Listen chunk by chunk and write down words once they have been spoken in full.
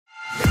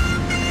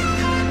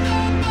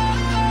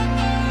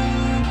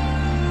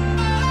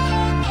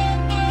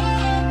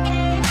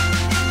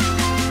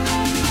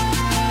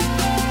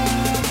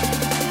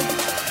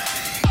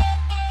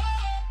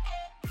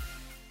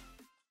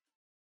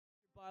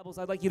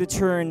I'd like you to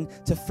turn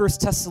to 1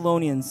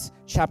 Thessalonians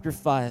chapter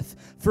 5.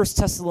 1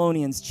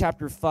 Thessalonians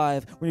chapter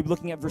 5. We're going to be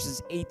looking at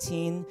verses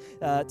 18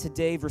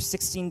 today, verse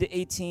 16 to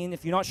 18.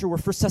 If you're not sure where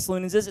 1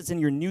 Thessalonians is, it's in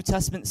your New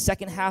Testament,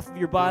 second half of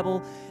your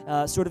Bible,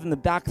 sort of in the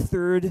back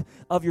third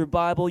of your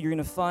Bible. You're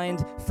going to find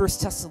 1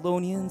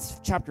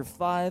 Thessalonians chapter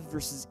 5,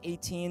 verses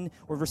 18,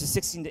 or verses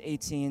 16 to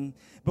 18.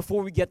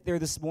 Before we get there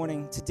this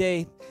morning,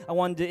 today, I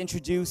wanted to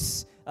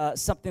introduce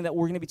something that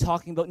we're going to be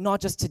talking about, not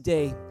just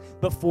today,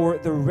 but for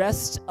the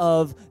rest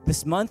of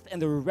this month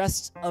and the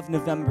rest of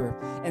November.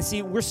 And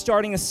see, we're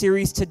starting a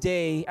series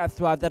today at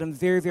Thrive that I'm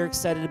very, very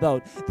excited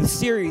about. The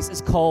series is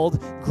called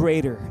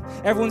Greater.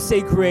 Everyone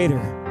say Greater.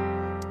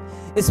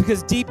 It's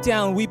because deep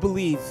down we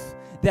believe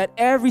that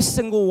every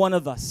single one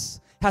of us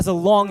has a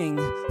longing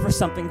for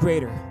something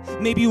greater.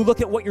 Maybe you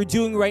look at what you're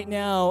doing right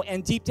now,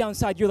 and deep down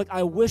inside, you're like,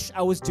 I wish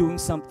I was doing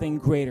something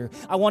greater.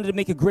 I wanted to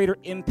make a greater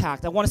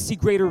impact. I want to see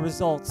greater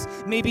results.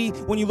 Maybe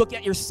when you look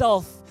at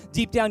yourself,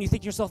 deep down, you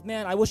think to yourself,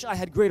 man, I wish I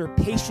had greater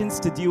patience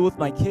to deal with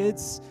my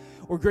kids,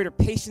 or greater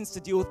patience to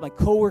deal with my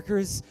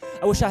coworkers.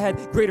 I wish I had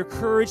greater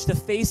courage to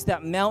face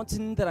that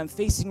mountain that I'm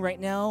facing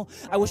right now.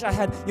 I wish I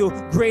had,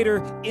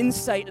 greater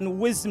insight and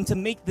wisdom to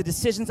make the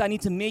decisions I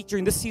need to make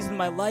during this season of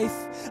my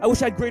life. I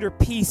wish I had greater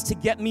peace to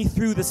get me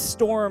through the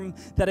storm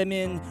that I'm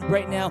in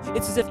right now.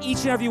 It's as if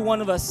each and every one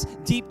of us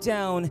deep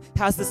down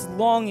has this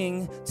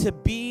longing to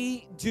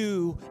be,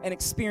 do, and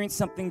experience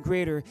something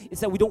greater.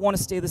 It's that we don't want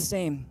to stay the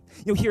same.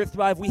 Here at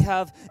Thrive, we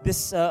have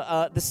this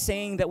the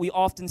saying that we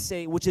often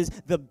say, which is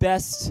the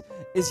best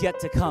is yet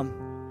to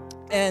come.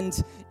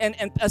 And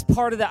as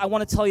part of that, I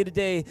want to tell you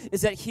today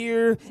is that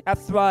here at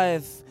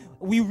Thrive,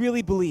 we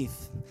really believe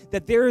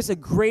that there is a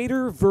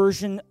greater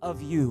version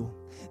of you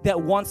that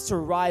wants to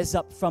rise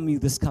up from you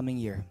this coming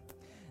year.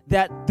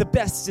 That the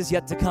best is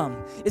yet to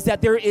come. Is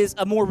that there is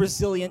a more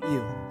resilient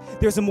you.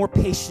 There's a more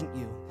patient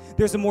you.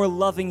 There's a more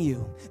loving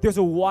you. There's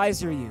a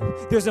wiser you.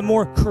 There's a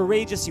more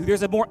courageous you.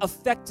 There's a more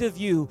effective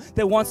you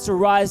that wants to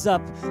rise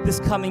up this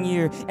coming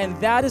year. And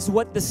that is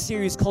what this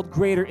series called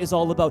Greater is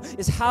all about,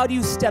 is how do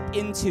you step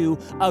into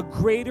a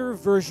greater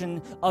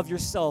version of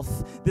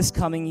yourself this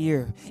coming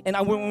year. And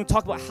I want to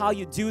talk about how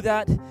you do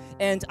that.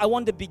 And I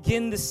wanted to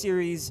begin the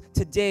series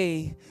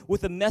today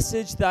with a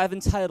message that I've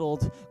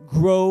entitled,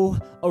 Grow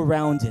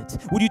Around It.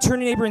 Would you turn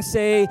to your neighbor and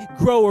say,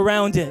 grow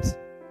around it?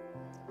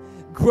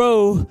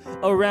 Grow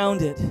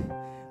around it.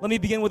 Let me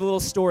begin with a little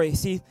story.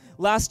 See,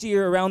 last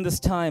year around this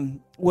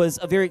time was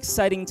a very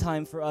exciting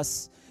time for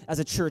us as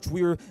a church.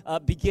 We were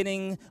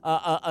beginning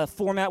a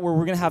format where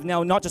we're going to have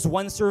now not just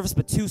one service,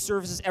 but two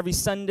services every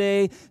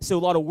Sunday. So a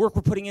lot of work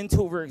we're putting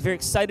into it. We're very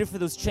excited for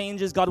those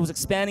changes. God was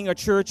expanding our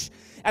church.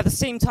 At the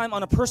same time,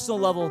 on a personal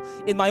level,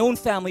 in my own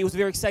family, it was a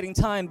very exciting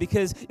time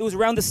because it was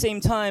around the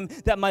same time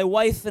that my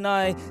wife and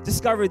I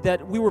discovered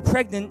that we were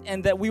pregnant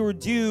and that we were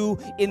due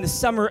in the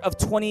summer of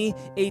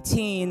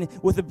 2018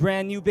 with a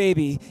brand new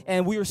baby.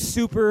 And we were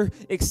super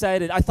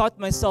excited. I thought to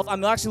myself,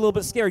 I'm actually a little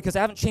bit scared because I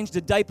haven't changed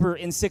a diaper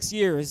in 6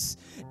 years.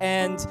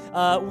 And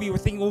we were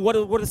thinking, well, what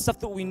are the stuff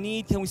that we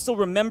need? Can we still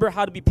remember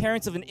how to be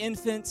parents of an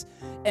infant?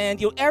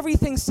 And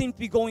everything seemed to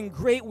be going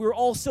great. We were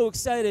all so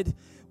excited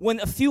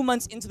when a few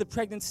months into the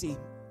pregnancy,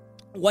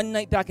 one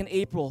night back in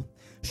April,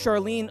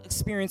 Charlene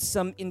experienced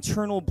some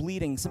internal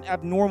bleeding, some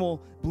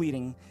abnormal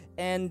bleeding.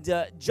 And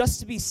just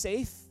to be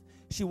safe,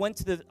 she went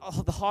to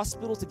the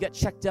hospital to get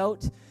checked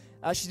out.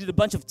 She did a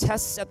bunch of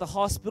tests at the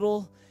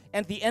hospital.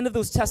 And at the end of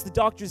those tests, the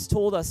doctors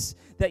told us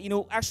that,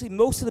 actually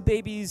most of the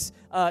baby's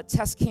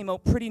tests came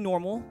out pretty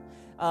normal.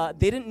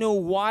 They didn't know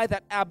why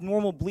that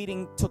abnormal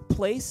bleeding took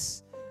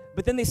place.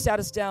 But then they sat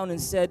us down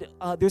and said,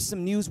 there's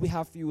some news we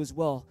have for you as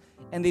well.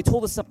 And they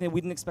told us something that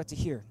we didn't expect to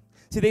hear.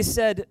 So they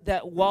said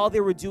that while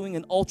they were doing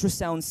an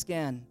ultrasound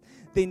scan,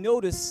 they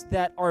noticed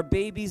that our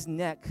baby's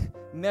neck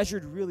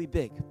measured really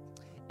big.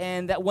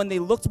 And that when they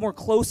looked more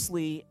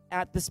closely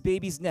at this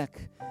baby's neck,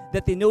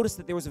 that they noticed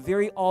that there was a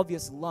very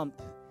obvious lump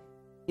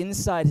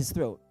inside his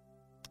throat.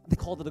 They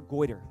called it a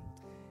goiter.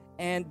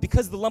 And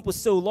because the lump was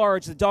so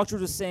large, the doctor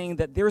was saying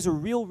that there's a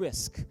real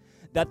risk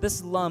that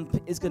this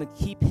lump is going to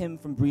keep him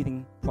from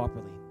breathing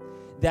properly.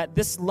 That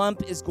this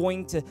lump is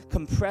going to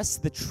compress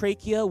the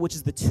trachea, which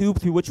is the tube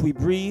through which we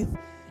breathe,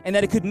 and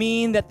that it could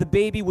mean that the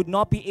baby would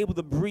not be able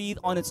to breathe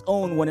on its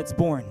own when it's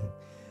born.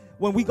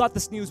 When we got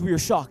this news, we were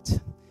shocked.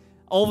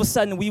 All of a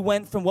sudden, we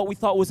went from what we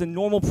thought was a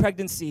normal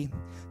pregnancy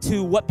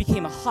to what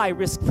became a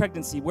high-risk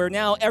pregnancy, where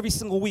now every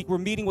single week we're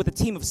meeting with a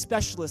team of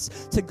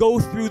specialists to go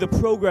through the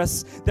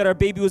progress that our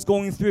baby was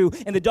going through.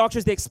 And the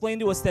doctors, they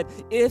explained to us that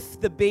if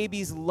the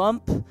baby's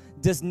lump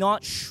does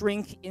not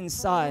shrink in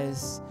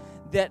size,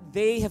 that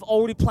they have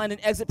already planned an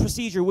exit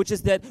procedure, which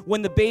is that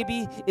when the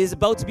baby is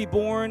about to be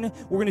born,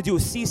 we're going to do a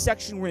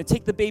C-section, we're going to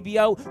take the baby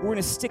out, we're going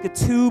to stick a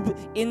tube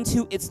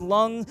into its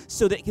lung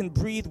so that it can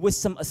breathe with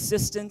some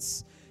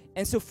assistance.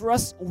 And so for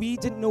us, we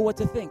didn't know what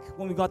to think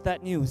when we got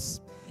that news.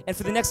 And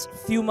for the next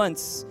few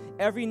months,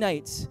 every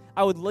night,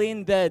 I would lay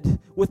in bed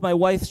with my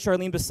wife,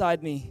 Charlene,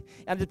 beside me,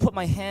 and I'd put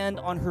my hand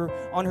on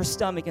her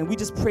stomach, and we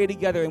just pray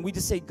together, and we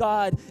just say,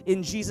 God,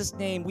 in Jesus'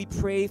 name, we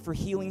pray for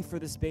healing for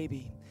this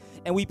baby.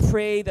 And we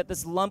pray that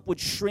this lump would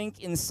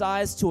shrink in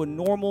size to a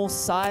normal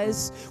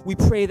size. We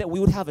pray that we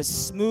would have a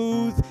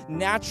smooth,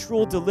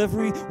 natural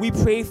delivery. We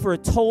pray for a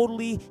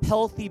totally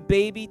healthy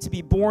baby to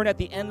be born at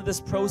the end of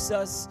this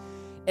process.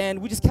 And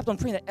we just kept on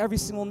praying that every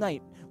single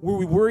night. Were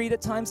we worried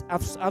at times?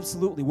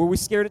 Absolutely. Were we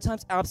scared at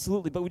times?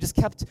 Absolutely. But we just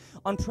kept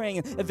on praying.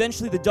 And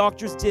eventually the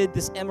doctors did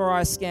this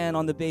MRI scan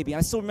on the baby. And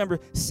I still remember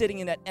sitting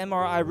in that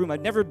MRI room.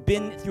 I'd never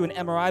been through an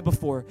MRI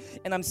before.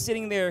 And I'm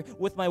sitting there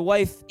with my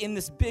wife in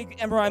this big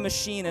MRI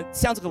machine. And it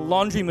sounds like a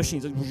laundry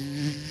machine. It's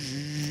like,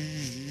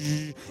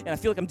 and I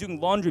feel like I'm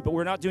doing laundry, but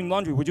we're not doing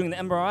laundry. We're doing the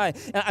MRI.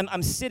 And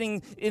I'm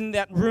sitting in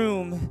that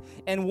room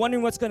and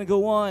wondering what's going to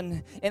go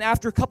on. And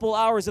after a couple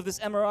hours of this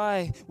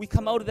MRI, we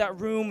come out of that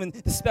room, and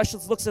the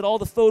specialist looks at all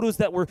the photos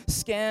that were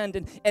scanned,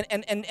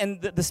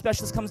 and the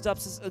specialist comes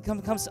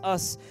to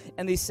us,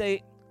 and they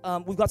say,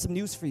 we've got some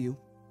news for you.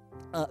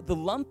 The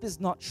lump is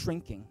not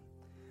shrinking,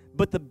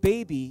 but the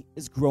baby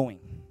is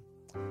growing.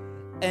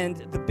 And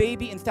the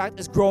baby, in fact,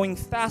 is growing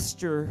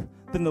faster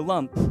than the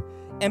lump.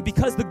 And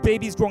because the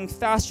baby is growing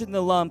faster than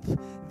the lump,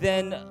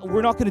 then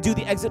we're not going to do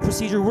the exit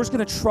procedure. We're just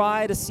going to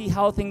try to see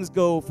how things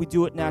go if we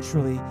do it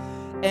naturally.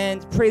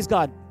 And praise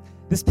God,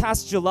 this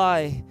past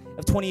July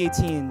of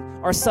 2018,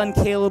 our son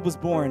Caleb was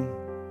born.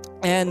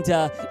 And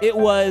it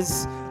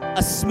was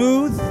a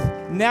smooth,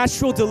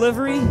 natural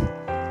delivery.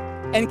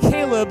 And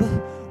Caleb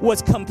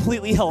was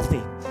completely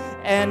healthy.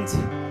 And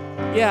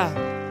yeah,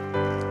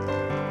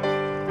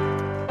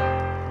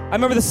 I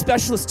remember the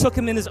specialist took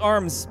him in his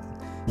arms.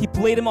 He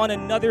laid him on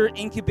another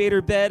incubator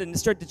bed and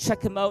started to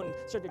check him out and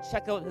started to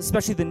check out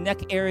especially the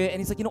neck area. And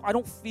he's like, I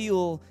don't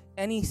feel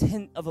any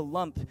hint of a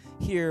lump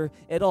here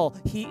at all.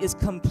 He is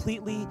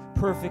completely,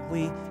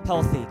 perfectly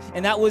healthy.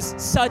 And that was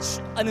such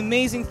an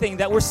amazing thing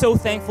that we're so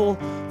thankful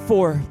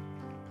for.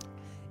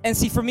 And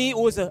see, for me, it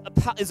was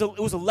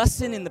a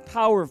lesson in the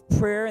power of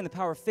prayer and the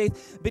power of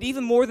faith. But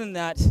even more than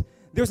that,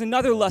 there's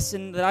another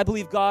lesson that I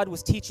believe God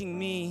was teaching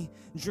me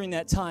during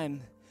that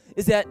time.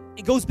 Is that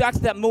it goes back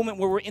to that moment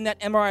where we're in that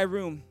MRI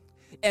room,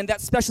 and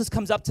that specialist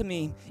comes up to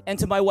me and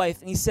to my wife,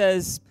 and he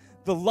says,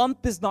 the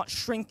lump is not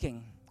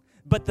shrinking,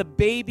 but the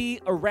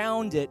baby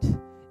around it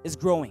is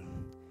growing.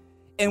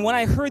 And when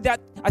I heard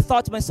that, I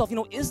thought to myself,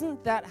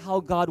 isn't that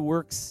how God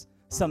works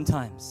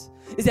sometimes?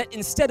 Is that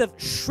instead of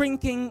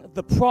shrinking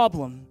the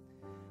problem,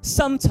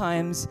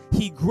 sometimes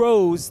he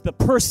grows the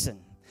person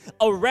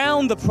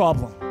around the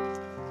problem.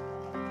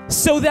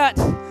 So that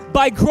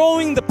by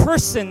growing the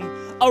person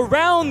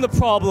around the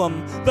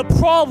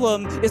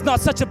problem is not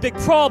such a big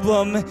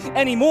problem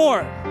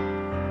anymore.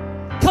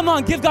 Come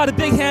on, give God a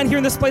big hand here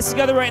in this place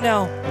together right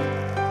now.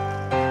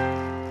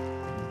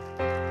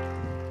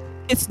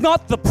 It's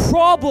not the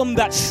problem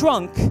that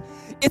shrunk,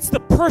 it's the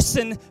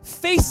person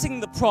facing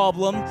the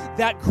problem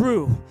that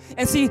grew.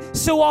 And see,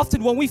 so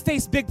often when we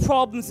face big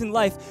problems in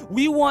life,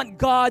 we want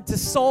God to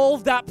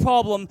solve that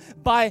problem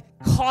by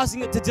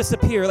causing it to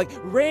disappear. Like,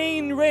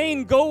 rain,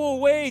 rain, go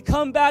away,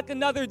 come back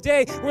another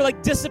day. We're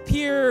like,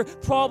 disappear,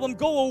 problem,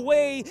 go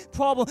away,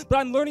 problem. But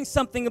I'm learning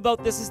something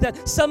about this, is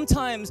that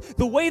sometimes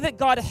the way that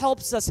God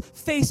helps us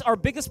face our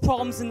biggest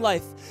problems in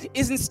life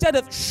is instead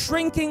of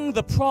shrinking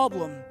the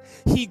problem,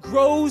 he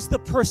grows the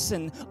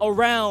person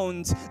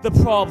around the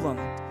problem.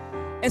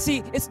 And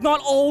see, it's not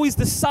always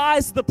the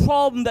size of the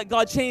problem that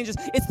God changes.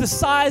 It's the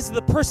size of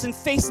the person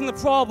facing the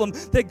problem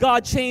that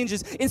God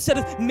changes. Instead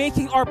of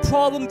making our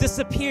problem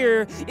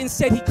disappear,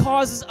 instead he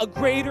causes a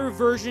greater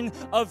version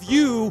of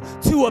you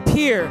to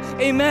appear.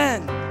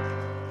 Amen.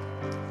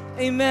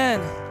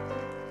 Amen.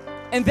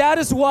 And that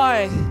is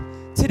why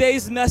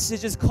today's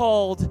message is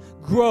called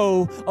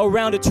Grow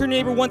Around It. Turn to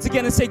your neighbor once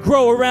again and say,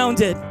 grow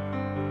around it.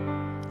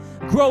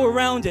 Grow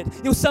around it.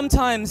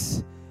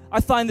 Sometimes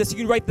I find this, you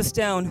can write this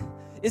down,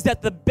 is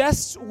that the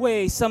best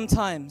way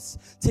sometimes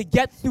to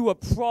get through a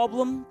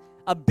problem,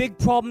 a big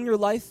problem in your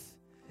life,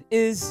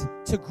 is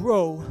to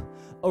grow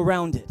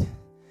around it.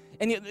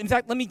 And in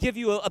fact, let me give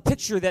you a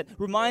picture that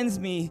reminds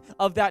me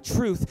of that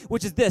truth,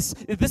 which is this.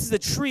 This is a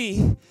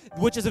tree,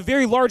 which is a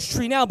very large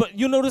tree now, but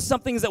you'll notice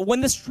something is that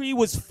when this tree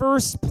was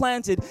first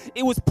planted,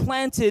 it was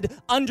planted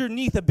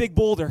underneath a big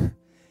boulder.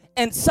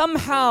 And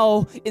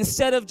somehow,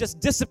 instead of just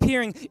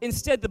disappearing,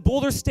 instead the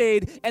boulder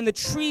stayed, and the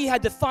tree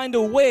had to find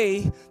a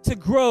way to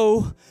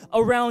grow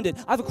around it.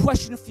 I have a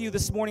question for you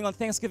this morning on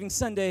Thanksgiving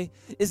Sunday,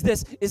 is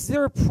this: is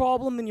there a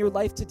problem in your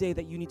life today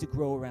that you need to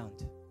grow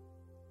around?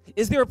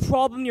 Is there a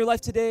problem in your life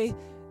today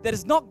that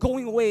is not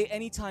going away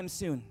anytime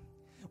soon,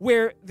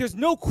 where there's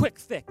no quick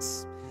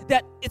fix?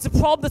 That it's a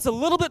problem that's a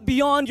little bit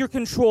beyond your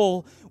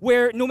control,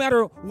 where no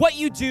matter what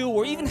you do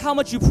or even how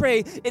much you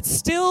pray, it's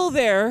still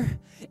there,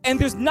 and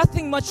there's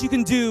nothing much you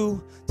can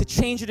do to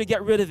change it or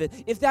get rid of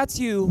it. If that's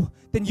you,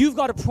 then you've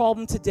got a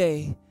problem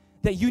today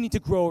that you need to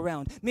grow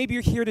around. Maybe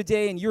you're here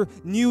today and you're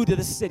new to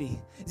the city.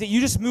 That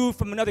you just moved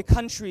from another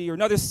country or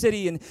another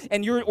city,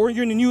 and you're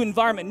in a new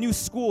environment, new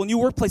school, new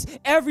workplace.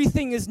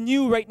 Everything is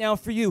new right now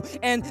for you,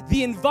 and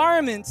the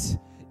environment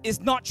is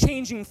not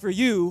changing for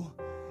you.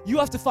 You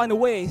have to find a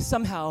way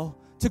somehow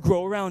to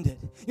grow around it.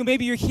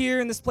 Maybe you're here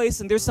in this place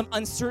and there's some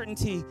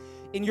uncertainty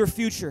in your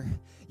future.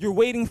 You're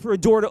waiting for a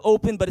door to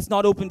open, but it's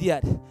not opened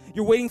yet.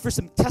 You're waiting for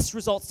some test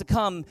results to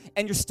come,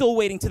 and you're still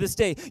waiting to this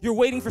day. You're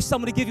waiting for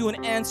someone to give you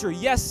an answer,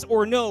 yes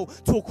or no,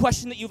 to a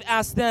question that you've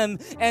asked them,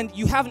 and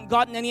you haven't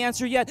gotten any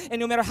answer yet. And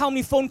no matter how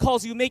many phone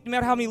calls you make, no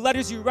matter how many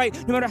letters you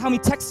write, no matter how many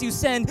texts you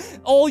send,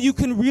 all you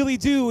can really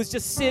do is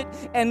just sit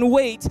and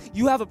wait.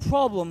 You have a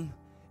problem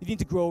you need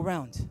to grow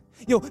around.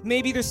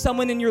 Maybe there's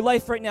someone in your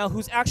life right now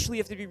who's actually,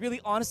 if to be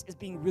really honest, is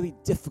being really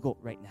difficult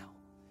right now.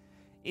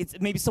 It's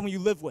maybe someone you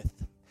live with.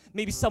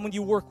 Maybe someone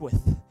you work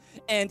with.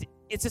 And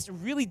it's just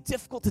really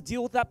difficult to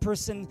deal with that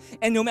person.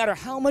 And no matter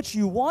how much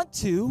you want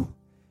to,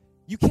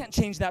 you can't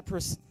change that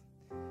person.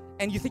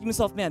 And you think to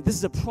yourself, man, this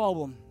is a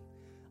problem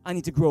I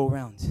need to grow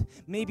around.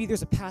 Maybe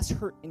there's a past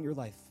hurt in your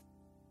life.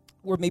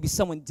 Or maybe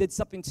someone did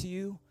something to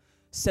you,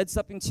 said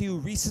something to you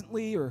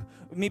recently, or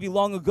maybe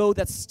long ago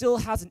that still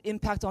has an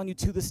impact on you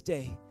to this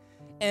day.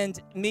 And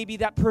maybe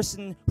that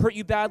person hurt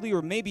you badly,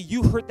 or maybe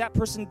you hurt that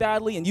person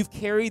badly, and you've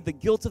carried the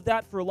guilt of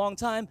that for a long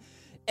time.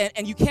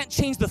 And you can't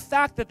change the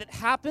fact that it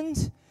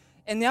happened,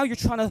 and now you're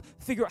trying to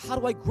figure out, how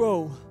do I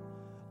grow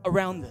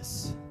around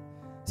this?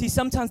 See,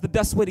 sometimes the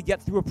best way to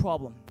get through a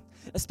problem,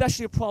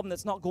 especially a problem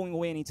that's not going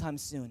away anytime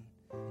soon,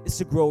 is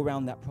to grow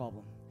around that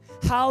problem.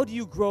 How do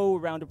you grow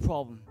around a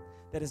problem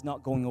that is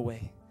not going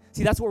away?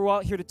 See, that's what we're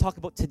out here to talk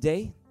about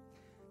today.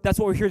 That's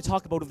what we're here to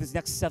talk about over these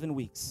next 7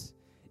 weeks.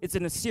 It's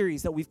in a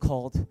series that we've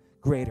called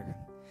Greater.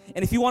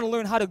 And if you want to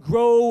learn how to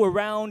grow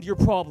around your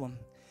problem,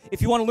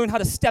 if you want to learn how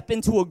to step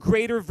into a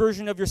greater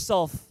version of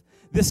yourself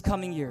this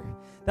coming year,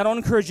 then I want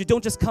to encourage you,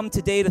 don't just come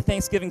today to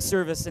Thanksgiving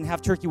service and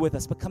have turkey with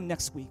us, but come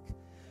next week.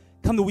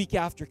 Come the week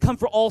after. Come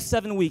for all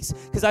 7 weeks.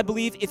 Because I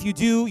believe if you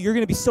do, you're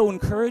going to be so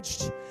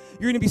encouraged,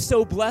 you're going to be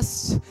so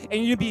blessed,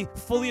 and you're going to be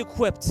fully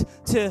equipped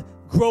to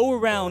grow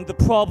around the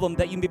problem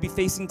that you may be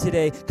facing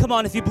today. Come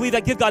on, if you believe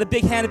that, give God a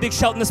big hand, a big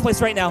shout in this place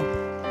right now.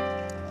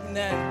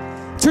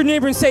 Amen. Turn to your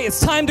neighbor and say, it's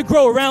time to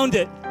grow around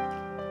it.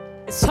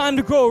 It's time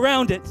to grow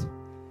around it.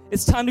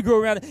 It's time to grow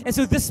around it. And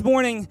so this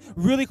morning,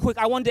 really quick,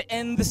 I wanted to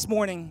end this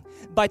morning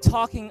by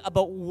talking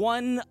about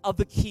one of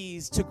the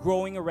keys to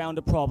growing around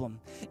a problem.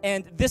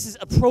 And this is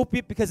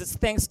appropriate because it's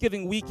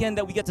Thanksgiving weekend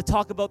that we get to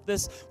talk about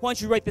this. Why don't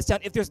you write this down?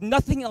 If there's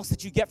nothing else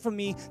that you get from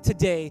me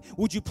today,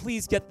 would you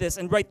please get this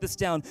and write this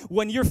down?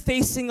 When you're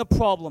facing a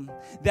problem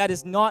that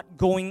is not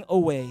going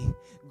away,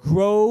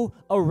 grow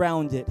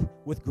around it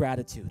with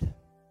gratitude.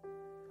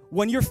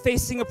 When you're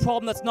facing a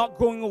problem that's not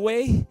going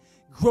away,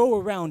 grow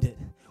around it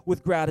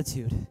with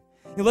gratitude.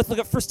 Now let's look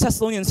at 1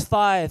 Thessalonians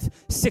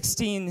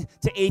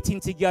 5:16-18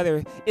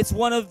 together. It's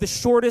one of the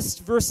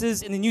shortest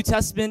verses in the New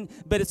Testament,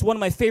 but it's one of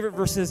my favorite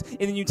verses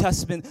in the New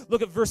Testament.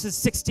 Look at verses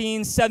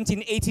 16,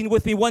 17, 18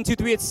 with me. 1, 2,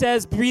 3. It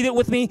says, read it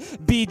with me.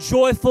 Be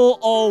joyful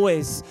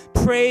always.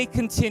 Pray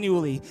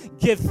continually.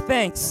 Give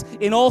thanks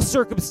in all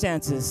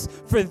circumstances,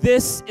 for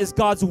this is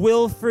God's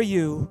will for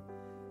you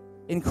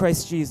in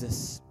Christ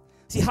Jesus.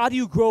 See, how do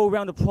you grow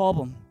around a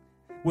problem?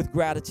 With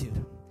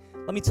gratitude.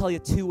 Let me tell you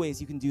 2 ways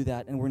you can do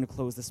that, and we're going to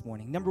close this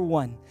morning. Number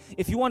one,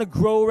 if you want to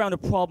grow around a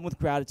problem with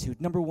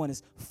gratitude, number one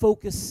is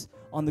focus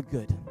on the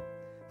good.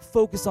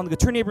 Focus on the good.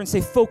 Turn to your neighbor and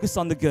say, focus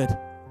on the good.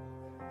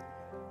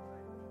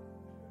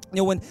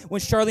 When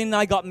Charlene and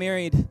I got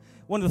married,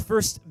 one of the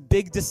first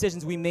big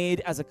decisions we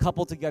made as a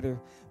couple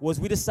together was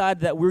we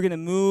decided that we were going to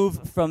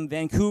move from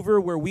Vancouver,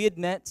 where we had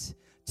met,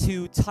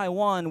 to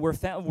Taiwan, where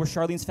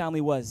Charlene's family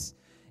was.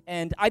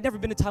 And I'd never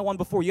been to Taiwan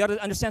before. You got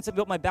to understand something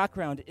about my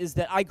background is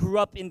that I grew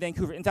up in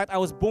Vancouver. In fact, I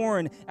was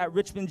born at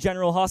Richmond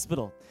General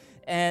Hospital.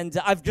 And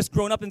I've just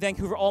grown up in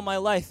Vancouver all my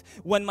life.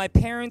 When my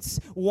parents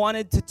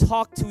wanted to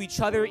talk to each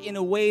other in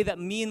a way that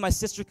me and my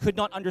sister could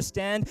not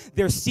understand,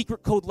 their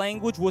secret code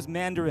language was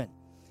Mandarin.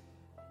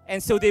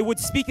 And so they would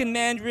speak in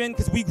Mandarin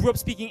because we grew up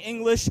speaking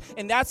English,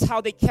 and that's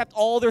how they kept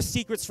all their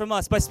secrets from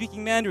us, by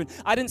speaking Mandarin.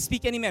 I didn't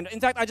speak any Mandarin.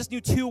 In fact, I just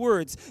knew 2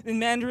 words. In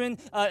Mandarin,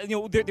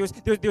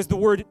 there's the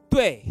word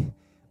对,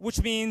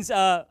 which means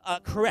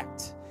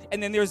correct.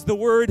 And then there's the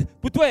word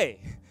不对,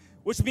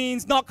 which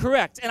means not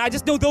correct. And I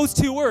just know those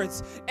 2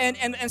 words.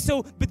 And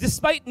so, but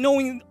despite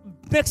knowing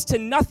next to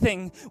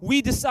nothing,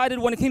 we decided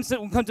when it came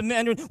to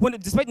Mandarin,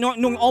 despite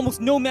knowing almost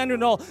no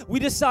Mandarin at all, we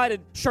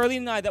decided, Charlene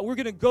and I, that we're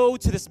going to go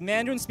to this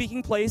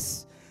Mandarin-speaking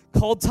place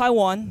called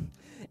Taiwan.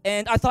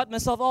 And I thought to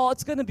myself,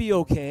 it's going to be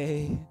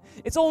okay.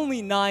 It's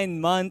only 9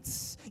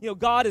 months.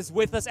 God is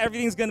with us.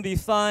 Everything's going to be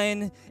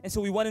fine. And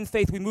so we went in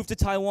faith. We moved to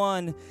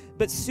Taiwan.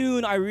 But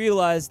soon I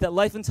realized that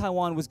life in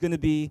Taiwan was going to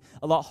be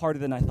a lot harder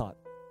than I thought.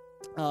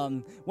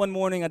 One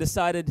morning I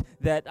decided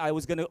that I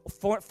was going to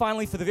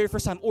finally, for the very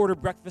first time, order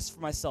breakfast for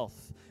myself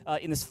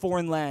in this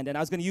foreign land. And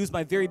I was going to use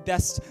my very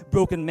best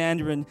broken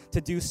Mandarin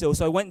to do so.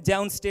 So I went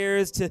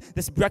downstairs to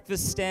this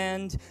breakfast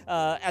stand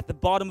at the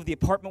bottom of the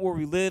apartment where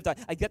we lived.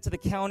 I get to the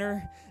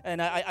counter,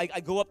 and I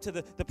go up to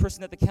the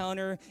person at the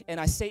counter, and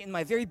I say in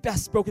my very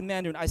best broken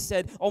Mandarin, I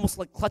said, almost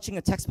like clutching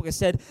a textbook, I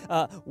said,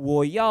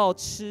 我要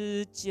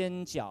吃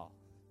煎饺,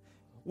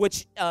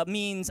 which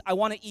means I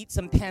want to eat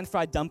some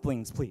pan-fried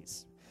dumplings,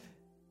 please.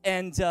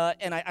 And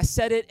I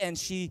said it, and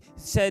she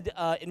said,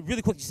 and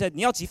really quick, she said,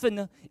 你要几份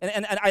呢?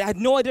 And I had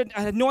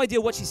no idea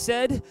what she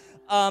said,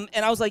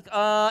 And I was like,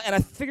 and I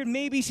figured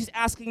maybe she's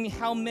asking me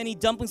how many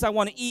dumplings I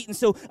want to eat. And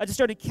so I just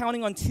started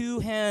counting on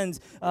 2 hands.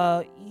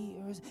 I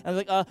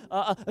was like,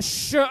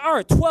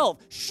 sure, 12,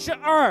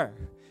 sure.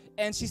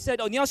 And she said,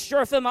 你要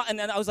12份吗? And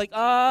then I was like,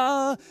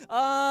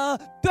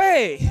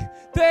 对.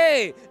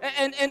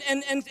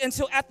 And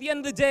so at the end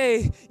of the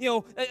day,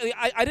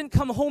 I didn't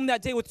come home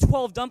that day with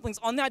 12 dumplings.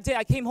 On that day,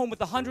 I came home with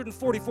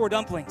 144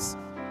 dumplings.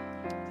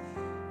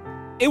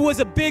 It was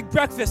a big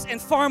breakfast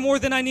and far more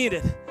than I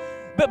needed.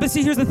 But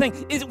see, here's the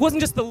thing. It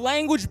wasn't just the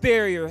language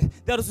barrier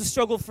that was a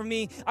struggle for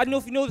me. I don't know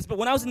if you know this, but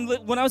when I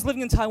was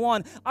living in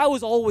Taiwan, I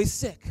was always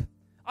sick.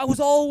 I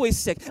was always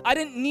sick. I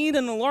didn't need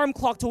an alarm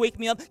clock to wake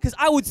me up because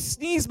I would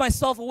sneeze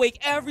myself awake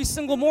every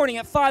single morning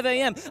at 5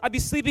 a.m. I'd be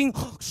sleeping,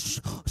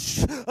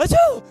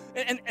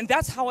 and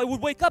that's how I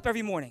would wake up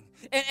every morning.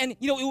 And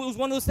it was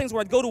one of those things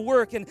where I'd go to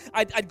work, and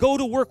I'd go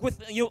to work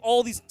with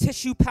all these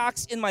tissue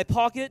packs in my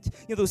pocket,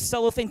 those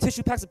cellophane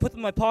tissue packs. I put them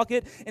in my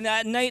pocket, and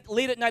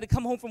late at night, I'd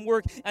come home from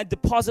work, and I'd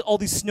deposit all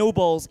these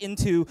snowballs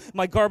into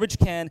my garbage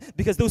can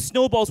because those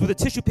snowballs were the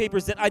tissue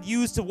papers that I'd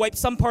use to wipe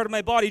some part of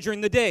my body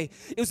during the day.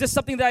 It was just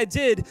something that I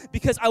did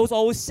because I was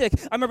always sick.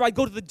 I remember I'd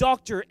go to the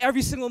doctor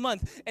every single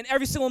month, and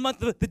every single month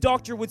the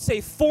doctor would say,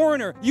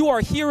 "Foreigner, you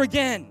are here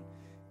again."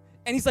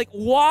 And he's like,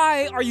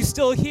 "Why are you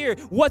still here?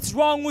 What's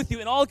wrong with you?"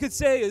 And all I could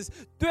say is,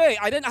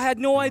 "I had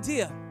no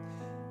idea."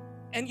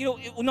 And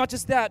not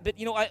just that, but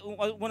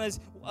when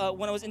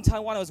I was in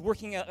Taiwan, I was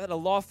working at a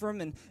law firm,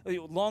 and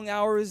long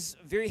hours,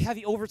 very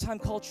heavy overtime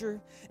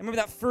culture. I remember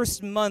that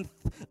first month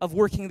of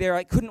working there,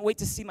 I couldn't wait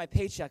to see my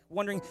paycheck,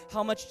 wondering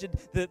how much did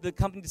the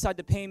company decide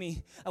to pay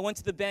me. I went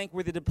to the bank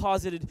where they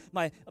deposited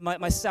my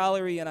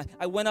salary, and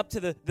I went up to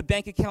the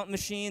bank account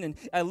machine, and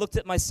I looked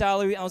at my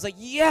salary, and I was like,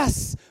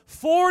 yes,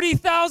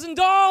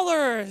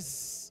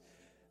 $40,000.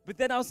 But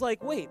then I was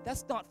like, wait,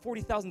 that's not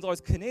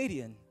 $40,000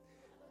 Canadian.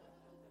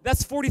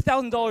 That's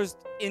 $40,000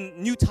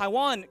 in New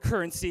Taiwan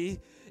currency.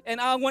 And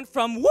I went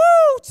from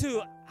woo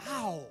to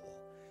ow.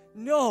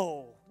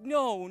 No.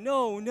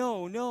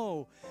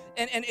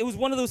 And it was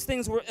one of those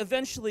things where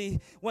eventually,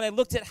 when I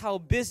looked at how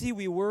busy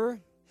we were,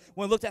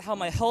 when I looked at how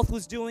my health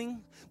was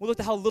doing, when I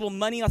looked at how little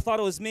money I thought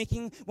I was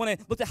making, when I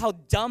looked at how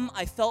dumb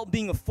I felt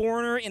being a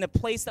foreigner in a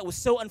place that was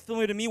so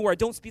unfamiliar to me where I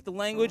don't speak the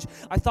language,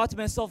 I thought to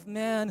myself,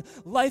 man,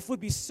 life would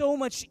be so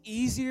much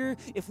easier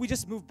if we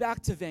just moved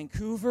back to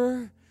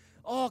Vancouver.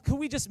 Oh, could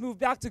we just move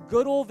back to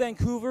good old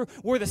Vancouver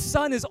where the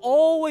sun is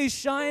always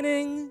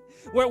shining,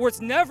 where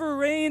it's never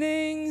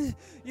raining,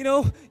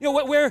 where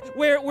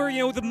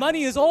the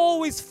money is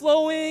always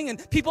flowing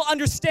and people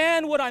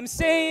understand what I'm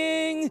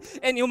saying,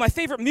 and my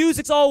favorite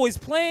music's always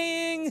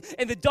playing,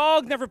 and the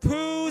dog never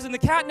poos and the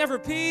cat never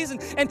pees, and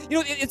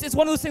it's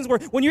one of those things where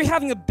when you're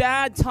having a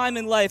bad time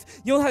in life,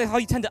 you know how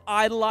you tend to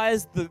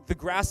idolize the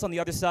grass on the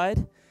other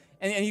side?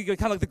 And you go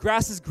kind of like the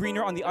grass is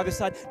greener on the other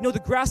side. No, the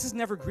grass is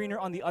never greener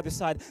on the other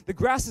side. The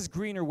grass is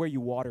greener where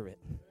you water it.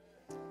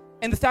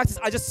 And the fact is,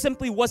 I just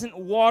simply wasn't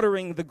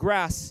watering the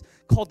grass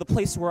called the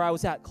place where I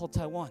was at, called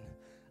Taiwan.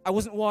 I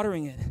wasn't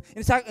watering it.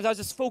 In fact, I was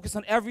just focused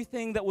on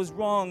everything that was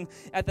wrong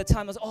at the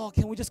time. I was,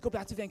 can we just go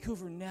back to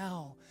Vancouver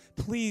now?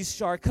 Please,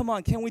 Shar, come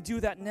on, can we do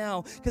that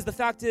now? Because the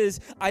fact is,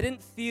 I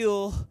didn't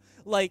feel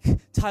like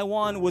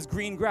Taiwan was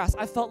green grass.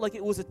 I felt like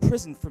it was a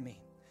prison for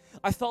me.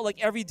 I felt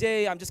like every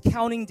day I'm just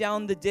counting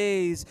down the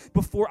days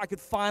before I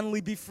could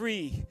finally be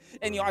free.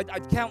 And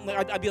I'd count,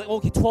 I'd be like,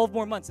 okay, 12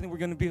 more months and then we're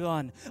going to be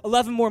gone.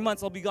 11 more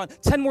months, I'll be gone.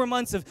 10 more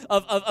months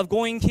of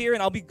going here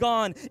and I'll be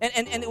gone.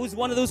 And it was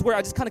one of those where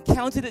I just kind of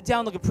counted it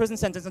down like a prison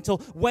sentence until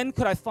when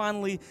could I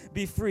finally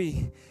be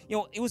free?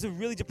 It was a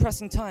really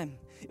depressing time.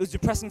 It was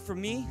depressing for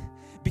me.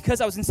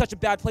 Because I was in such a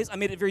bad place, I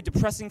made it very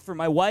depressing for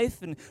my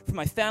wife and for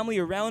my family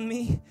around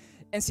me.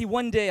 And see,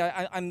 one day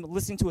I'm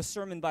listening to a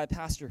sermon by a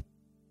pastor.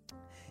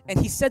 And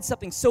he said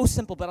something so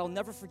simple, but I'll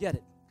never forget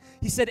it.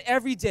 He said,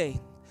 every day,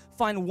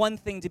 find one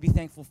thing to be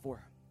thankful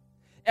for.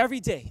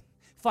 Every day,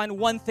 find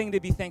one thing to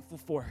be thankful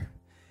for.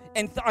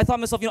 And I thought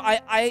to myself,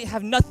 I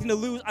have nothing to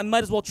lose. I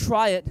might as well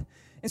try it.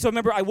 And so I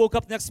remember I woke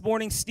up the next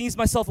morning, sneezed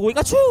myself awake.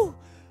 Achoo!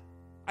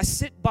 I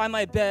sit by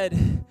my bed,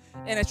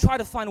 and I try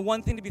to find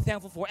one thing to be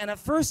thankful for. And at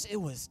first,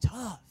 it was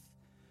tough.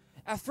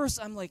 At first,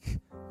 I'm like,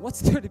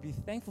 what's there to be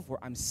thankful for?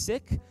 I'm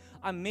sick.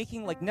 I'm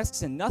making like next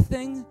to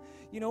nothing.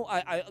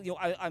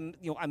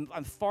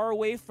 I'm far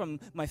away from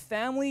my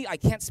family. I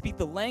can't speak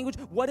the language.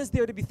 What is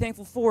there to be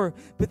thankful for?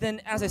 But then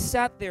as I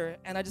sat there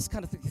and I just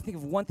kind of think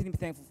of one thing to be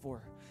thankful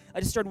for, I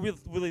just started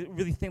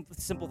really think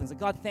simple things. Like,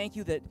 God, thank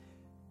you that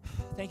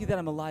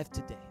I'm alive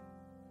today.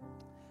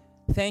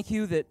 Thank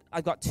you that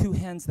I got 2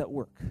 hands that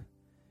work.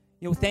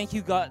 Thank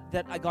you, God,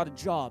 that I got a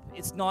job.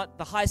 It's not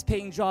the highest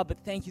paying job, but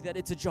thank you that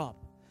it's a job.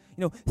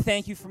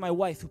 Thank you for my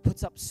wife who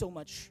puts up so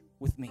much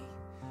with me.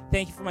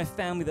 Thank you for my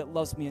family that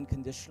loves me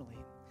unconditionally.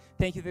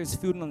 Thank you there's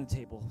food on the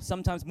table.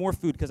 Sometimes more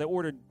food because I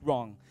ordered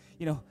wrong.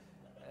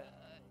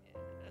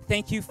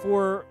 thank you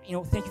for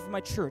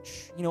my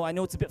church. I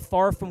know it's a bit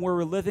far from where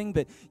we're living,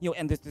 but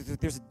and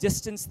there's a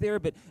distance there,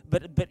 but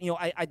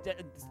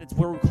it's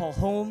where we call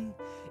home.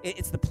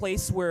 It's the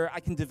place where I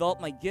can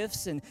develop my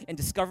gifts and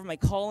discover my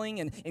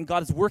calling, and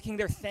God is working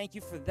there. Thank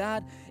you for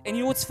that. And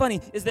you know what's funny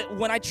is that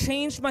when I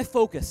changed my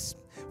focus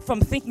from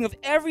thinking of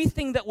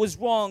everything that was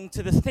wrong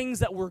to the things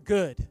that were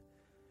good,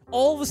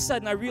 all of a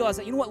sudden I realized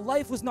that,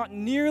 life was not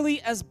nearly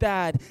as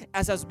bad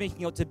as I was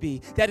making it to be.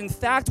 That in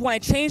fact, when I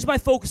changed my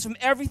focus from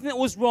everything that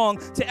was wrong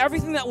to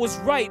everything that was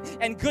right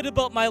and good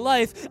about my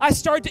life, I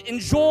started to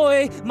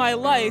enjoy my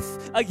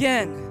life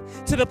again.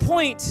 To the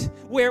point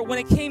where when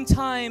it came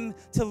time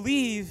to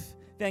leave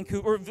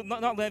Vancouver, or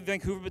not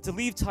Vancouver, but to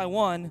leave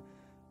Taiwan,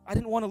 I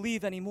didn't want to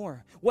leave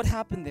anymore. What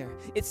happened there?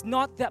 It's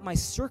not that my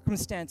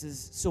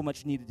circumstances so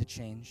much needed to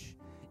change.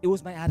 It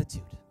was my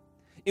attitude.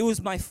 It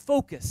was my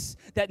focus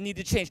that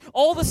needed to change.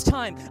 All this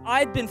time,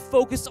 I'd been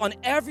focused on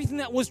everything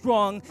that was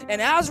wrong, and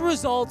as a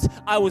result,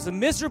 I was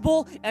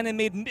miserable, and it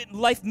made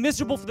life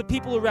miserable for the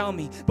people around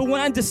me. But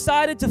when I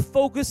decided to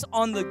focus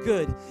on the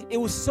good, it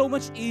was so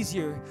much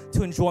easier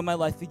to enjoy my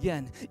life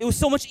again. It was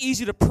so much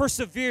easier to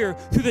persevere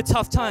through the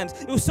tough times.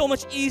 It was so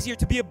much easier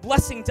to be a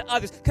blessing to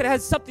others, because I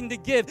had something to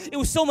give. It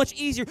was so much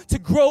easier to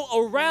grow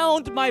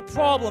around my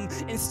problem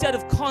instead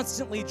of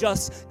constantly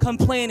just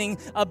complaining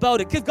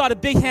about it. Give God a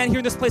big hand here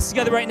in this place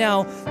together right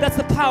now. That's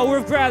the power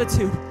of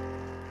gratitude.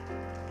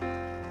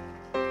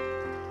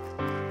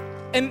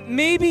 And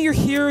maybe you're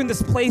here in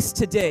this place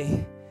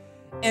today,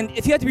 and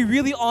if you had to be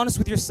really honest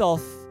with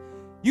yourself,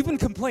 you've been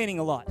complaining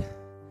a lot.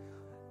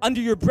 Under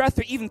your breath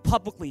or even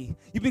publicly.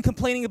 You've been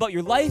complaining about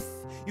your life.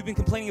 You've been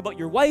complaining about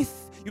your wife.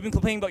 You've been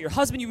complaining about your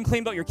husband. You've been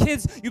complaining about your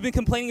kids. You've been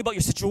complaining about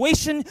your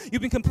situation.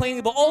 You've been complaining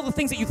about all the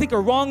things that you think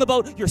are wrong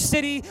about your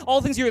city, all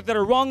the things that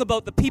are wrong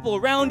about the people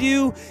around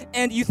you.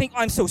 And you think,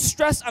 I'm so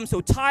stressed. I'm so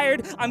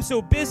tired. I'm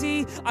so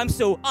busy. I'm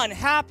so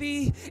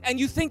unhappy. And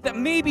you think that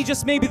maybe,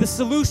 just maybe, the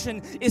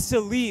solution is to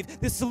leave.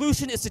 The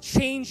solution is to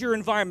change your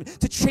environment,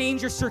 to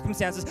change your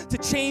circumstances, to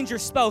change your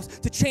spouse,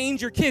 to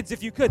change your kids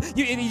if you could.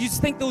 You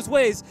just think those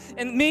ways.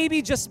 And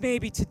maybe, just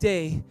maybe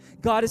today,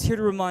 God is here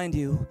to remind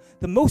you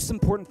the most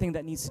important thing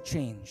that needs to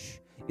change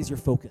is your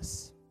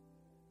focus.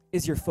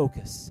 Is your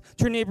focus. Turn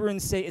to your neighbor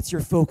and say, it's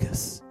your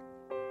focus.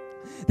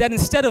 That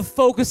instead of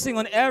focusing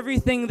on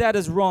everything that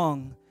is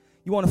wrong,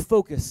 you want to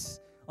focus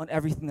on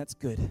everything that's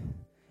good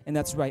and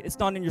that's right. It's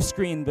not on your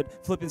screen,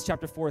 but Philippians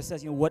chapter 4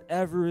 says,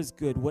 whatever is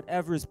good,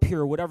 whatever is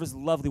pure, whatever is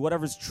lovely,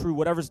 whatever is true,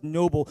 whatever is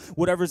noble,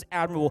 whatever is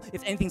admirable,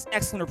 if anything's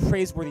excellent or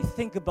praiseworthy,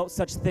 think about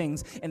such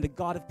things, and the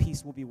God of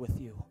peace will be with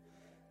you.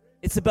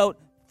 It's about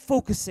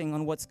focusing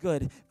on what's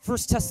good. 1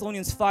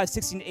 Thessalonians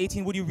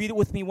 5:16-18. Would you read it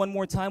with me one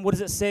more time? What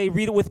does it say?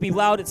 Read it with me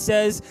loud. It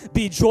says,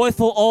 be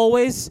joyful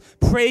always,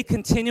 pray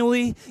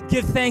continually,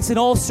 give thanks in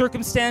all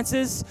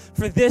circumstances,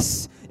 for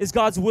this is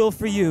God's will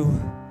for you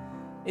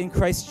in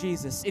Christ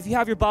Jesus. If you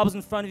have your Bibles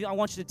in front of you, I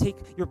want you to take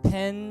your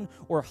pen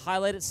or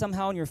highlight it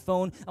somehow on your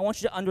phone. I want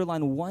you to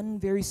underline one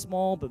very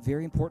small but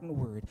very important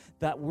word.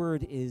 That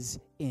word is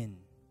in.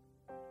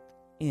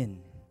 In.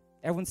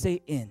 Everyone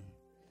say in.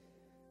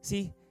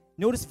 See,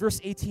 notice verse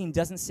 18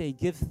 doesn't say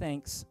give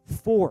thanks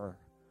for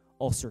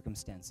all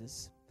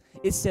circumstances.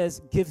 It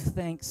says give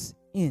thanks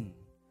in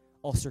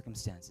all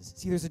circumstances.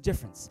 See, there's a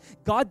difference.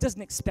 God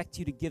doesn't expect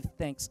you to give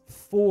thanks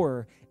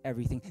for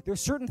everything. There are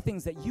certain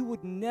things that you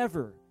would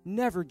never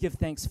give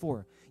thanks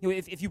for.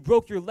 If you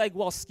broke your leg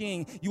while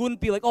skiing, you wouldn't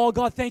be like, oh,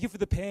 God, thank you for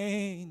the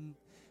pain.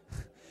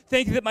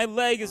 Thank you that my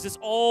leg is just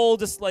all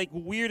like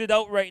weirded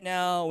out right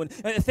now. And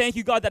thank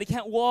you, God, that I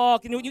can't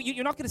walk. And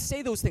you're not going to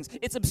say those things.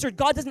 It's absurd.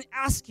 God doesn't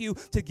ask you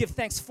to give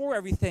thanks for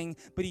everything,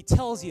 but he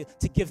tells you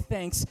to give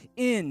thanks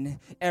in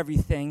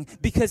everything.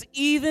 Because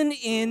even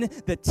in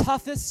the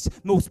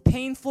toughest, most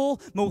painful,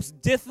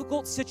 most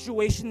difficult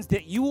situations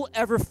that you will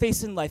ever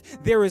face in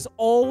life, there is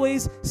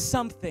always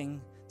something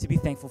to be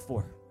thankful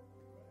for.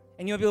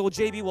 And you'll be like, well,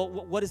 JB,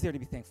 what is there to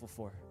be thankful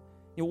for?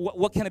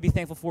 What can I be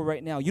thankful for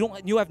right now?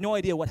 You have no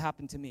idea what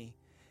happened to me.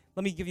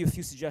 Let me give you a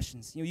few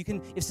suggestions.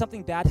 If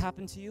something bad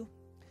happened to you,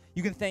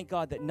 you can thank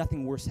God that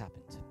nothing worse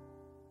happened.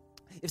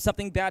 If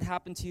something bad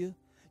happened to you,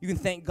 you can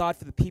thank God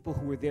for the people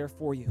who were there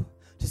for you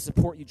to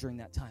support you during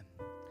that time.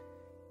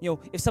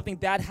 If something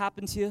bad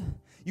happened to you,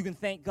 you can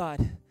thank God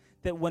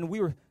that when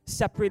we were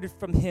separated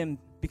from him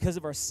because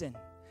of our sin,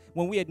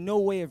 when we had no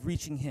way of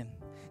reaching him,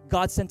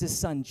 God sent his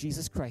son,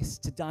 Jesus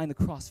Christ, to die on the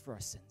cross for our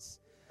sins,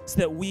 so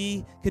that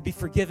we could be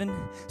forgiven,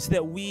 so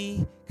that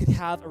we could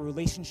have a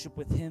relationship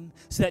with him,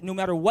 so that no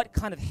matter what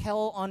kind of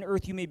hell on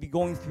earth you may be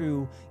going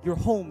through, your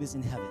home is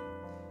in heaven.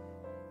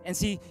 And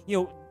see,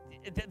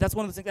 that's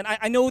one of the things. And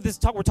I know we're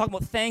talking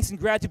about thanks and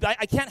gratitude, but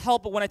I can't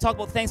help but when I talk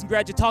about thanks and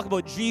gratitude, talk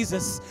about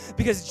Jesus,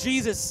 because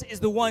Jesus is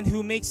the one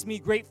who makes me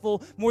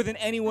grateful more than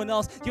anyone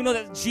else. Do you know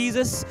that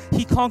Jesus,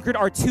 he conquered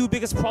our two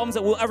biggest problems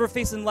that we'll ever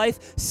face in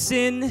life,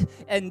 sin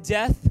and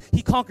death.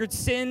 He conquered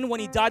sin when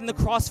he died on the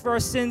cross for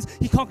our sins.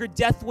 He conquered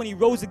death when he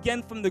rose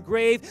again from the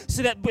grave.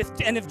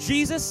 If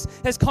Jesus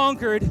has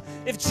conquered,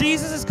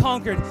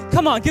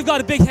 come on, give God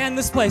a big hand in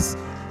this place.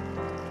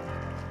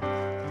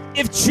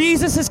 If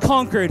Jesus has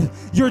conquered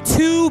your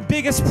two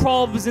biggest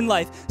problems in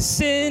life,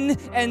 sin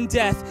and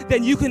death,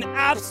 then you can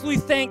absolutely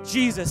thank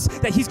Jesus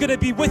that he's going to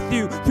be with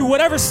you through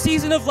whatever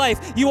season of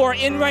life you are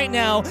in right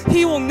now.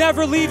 He will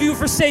never leave you,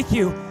 forsake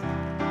you.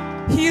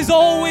 He is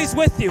always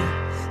with you.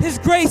 His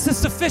grace is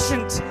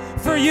sufficient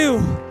for you.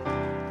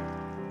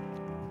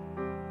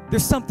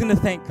 There's something to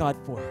thank God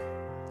for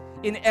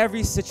in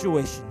every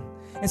situation.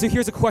 And so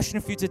here's a question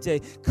for you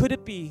today. Could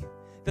it be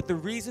that the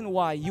reason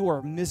why you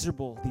are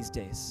miserable these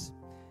days,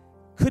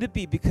 could it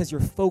be because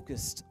you're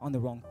focused on the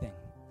wrong thing?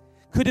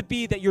 Could it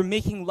be that you're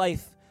making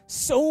life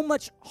so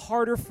much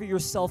harder for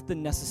yourself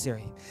than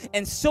necessary,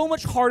 and so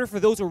much harder for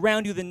those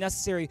around you than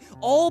necessary,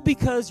 all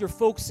because you're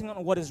focusing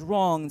on what is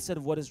wrong instead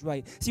of what is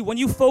right? See, when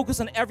you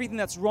focus on everything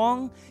that's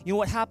wrong, you know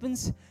what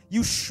happens?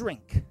 You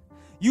shrink.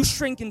 You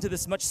shrink into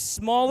this much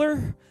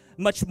smaller,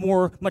 much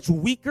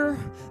weaker,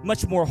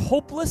 much more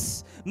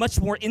hopeless, much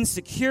more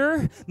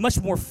insecure, much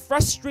more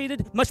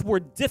frustrated, much more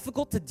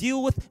difficult to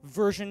deal with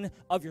version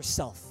of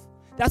yourself.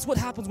 That's what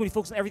happens when you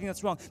focus on everything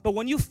that's wrong. But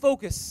when you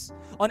focus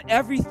on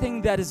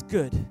everything that is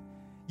good,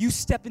 you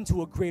step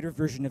into a greater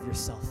version of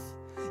yourself.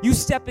 You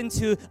step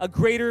into a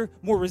greater,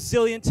 more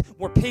resilient,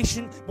 more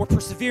patient, more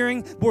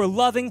persevering, more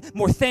loving,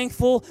 more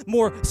thankful,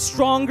 more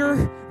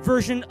stronger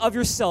version of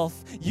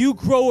yourself. You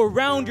grow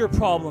around your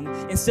problem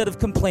instead of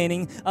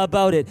complaining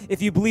about it.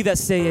 If you believe that,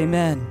 say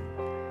amen.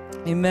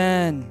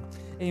 Amen.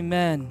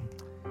 Amen.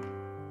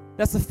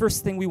 That's the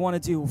first thing we want to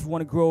do if we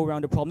want to grow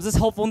around a problem. Is this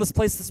helpful in this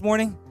place this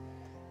morning?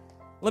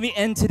 Let me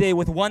end today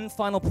with one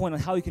final point on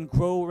how you can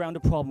grow around a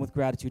problem with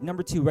gratitude.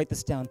 Number 2, write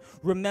this down.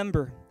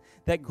 Remember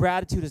that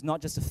gratitude is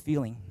not just a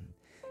feeling.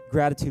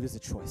 Gratitude is a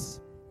choice.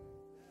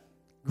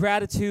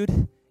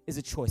 Gratitude is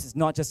a choice. It's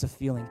not just a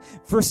feeling.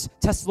 1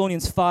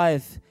 Thessalonians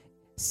 5,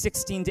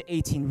 16 to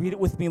 18. Read it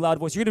with me loud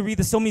voice. You're going to read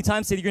this so many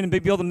times that you're going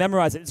to be able to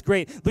memorize it. It's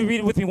great. Read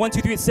it with me. 1,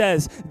 2, 3. It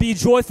says, "Be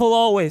joyful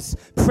always.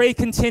 Pray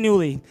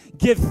continually.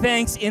 Give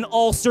thanks in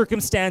all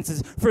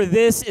circumstances. For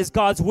this is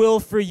God's will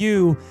for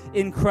you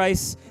in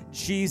Christ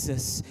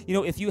Jesus." You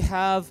know, if you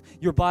have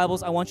your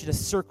Bibles, I want you to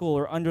circle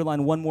or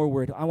underline one more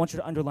word. I want you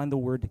to underline the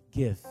word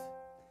give.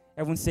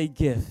 Everyone say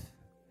give.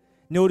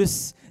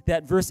 Notice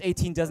that verse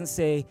 18 doesn't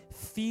say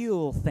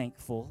feel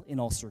thankful in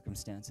all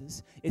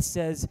circumstances. It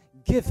says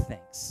give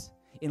thanks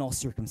in all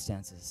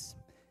circumstances.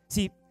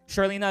 See,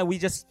 Charlene and I, we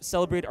just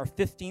celebrated our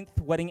 15th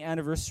wedding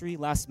anniversary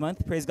last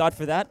month. Praise God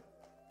for that.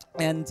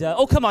 And,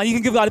 oh, come on, you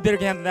can give God a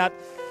bigger hand than that.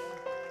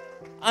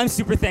 I'm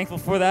super thankful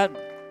for that.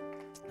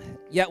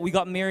 Yeah, we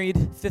got married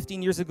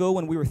 15 years ago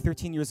when we were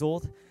 13 years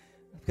old,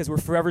 because we're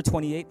forever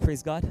 28,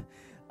 praise God.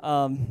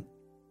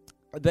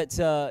 But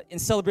in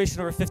celebration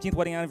of our 15th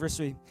wedding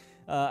anniversary,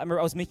 I remember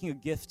I was making a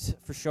gift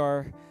for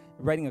Char,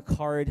 writing a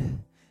card.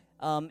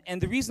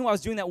 And the reason why I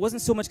was doing that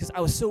wasn't so much because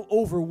I was so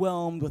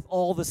overwhelmed with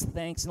all this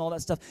thanks and all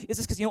that stuff. It's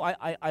just because, you know,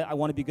 I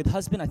want to be a good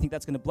husband. I think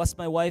that's going to bless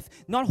my wife.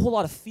 Not a whole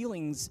lot of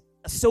feelings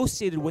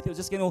associated with it. It was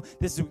just, you know,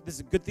 this is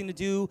a good thing to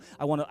do.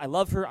 I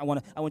love her. I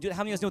want to do it.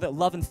 How many of you guys know that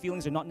love and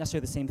feelings are not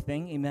necessarily the same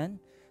thing? Amen.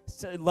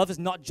 So love is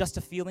not just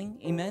a feeling,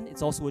 amen.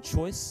 It's also a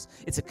choice.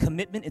 It's a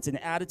commitment. It's an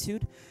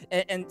attitude.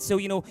 And so,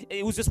 you know,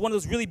 it was just one of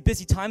those really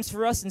busy times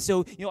for us. And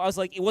so, you know, I was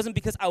like, it wasn't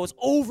because I was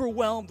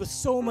overwhelmed with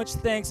so much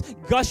thanks,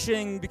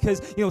 gushing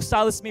because, you know,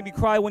 Silas made me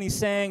cry when he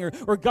sang,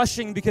 or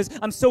gushing because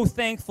I'm so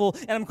thankful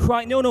and I'm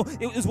crying. No,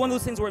 it was one of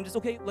those things where I'm just,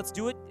 okay, let's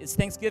do it. It's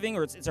Thanksgiving,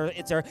 or it's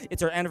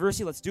our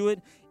anniversary. Let's do it.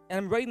 And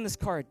I'm writing this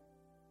card,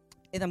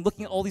 and I'm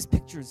looking at all these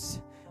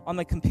pictures on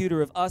my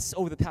computer of us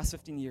over the past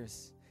 15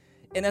 years.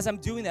 And as I'm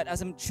doing that,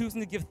 as I'm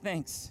choosing to give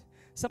thanks,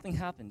 something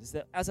happened. Is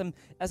that as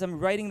I'm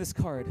writing this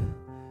card,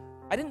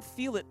 I didn't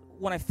feel it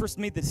when I first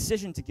made the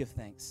decision to give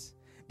thanks.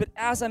 But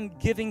as I'm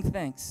giving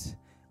thanks,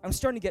 I'm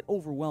starting to get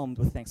overwhelmed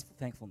with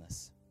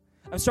thankfulness.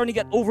 I'm starting to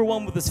get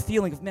overwhelmed with this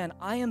feeling of, man,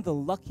 I am the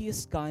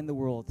luckiest guy in the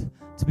world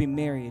to be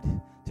married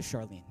to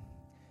Charlene.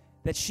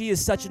 That she is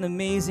such an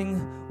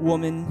amazing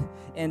woman,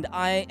 and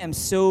I am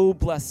so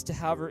blessed to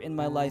have her in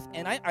my life.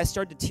 And I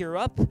started to tear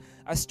up.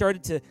 I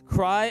started to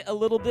cry a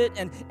little bit,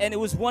 and it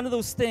was one of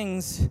those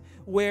things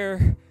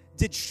where,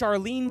 did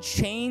Charlene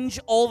change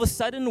all of a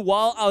sudden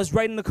while I was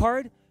writing the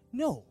card?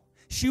 No.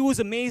 She was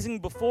amazing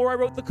before I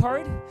wrote the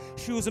card.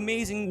 She was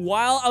amazing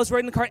while I was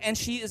writing the card, and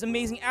she is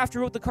amazing after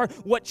I wrote the card.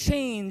 What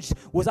changed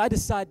was I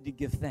decided to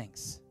give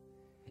thanks.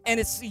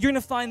 And you're going to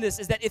find this,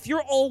 is that if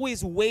you're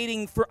always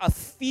waiting for a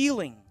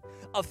feeling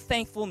of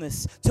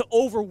thankfulness to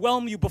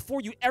overwhelm you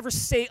before you ever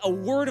say a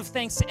word of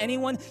thanks to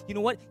anyone, you know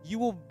what? You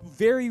will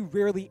very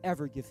rarely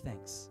ever give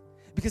thanks.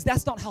 Because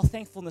that's not how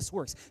thankfulness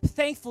works.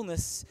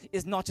 Thankfulness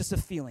is not just a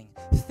feeling.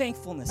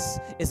 Thankfulness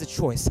is a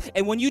choice.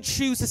 And when you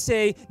choose to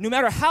say, no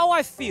matter how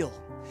I feel,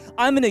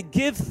 I'm going to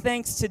give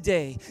thanks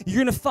today,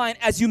 you're going to find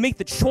as you make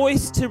the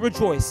choice to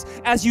rejoice,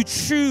 as you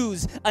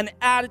choose an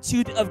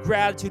attitude of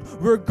gratitude,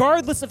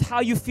 regardless of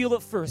how you feel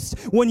at first,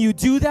 when you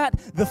do that,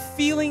 the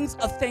feelings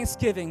of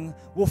thanksgiving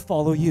will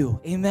follow you.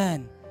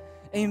 Amen.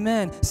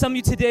 Amen. Some of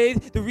you today,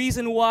 the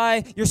reason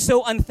why you're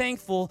so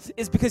unthankful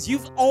is because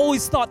you've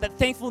always thought that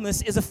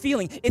thankfulness is a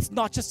feeling. It's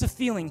not just a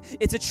feeling,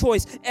 it's a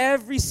choice.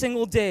 Every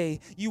single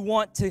day, you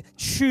want to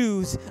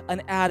choose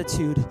an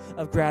attitude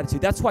of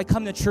gratitude. That's why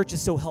coming to church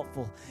is so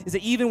helpful, is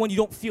that even when you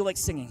don't feel like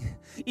singing,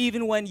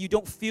 even when you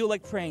don't feel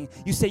like praying,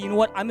 you say, you know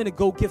what, I'm going to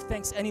go give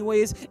thanks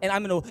anyways, and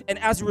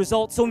as a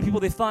result, so many people,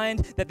 they find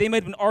that they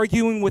might have been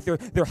arguing with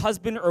their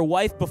husband or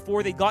wife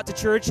before they got to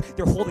church,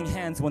 they're holding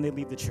hands when they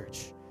leave the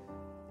church.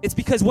 It's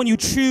because when you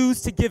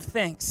choose to give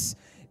thanks,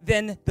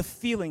 then the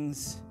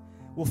feelings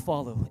will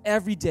follow.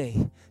 Every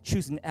day,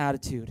 choose an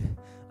attitude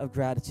of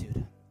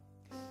gratitude.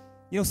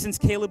 You know, since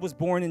Caleb was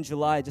born in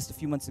July, just a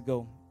few months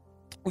ago,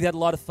 we had a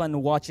lot of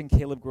fun watching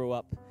Caleb grow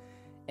up.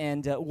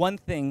 And one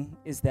thing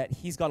is that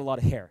he's got a lot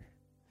of hair.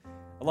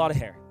 A lot of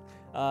hair.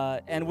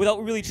 And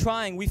without really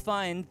trying, we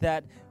find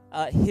that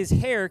his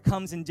hair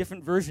comes in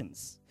different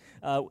versions.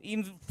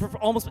 Even for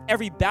almost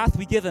every bath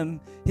we give him,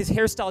 his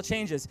hairstyle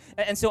changes.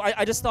 And so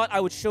I just thought I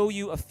would show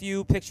you a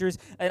few pictures,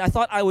 and I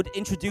thought I would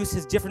introduce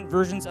his different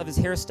versions of his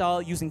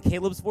hairstyle using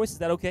Caleb's voice. Is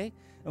that okay?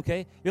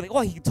 Okay? You're like,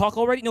 oh, he can talk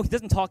already? No, he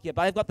doesn't talk yet,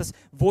 but I've got this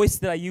voice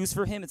that I use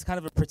for him. It's kind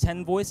of a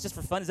pretend voice just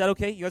for fun. Is that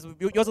okay? You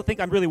guys will think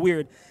I'm really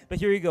weird, but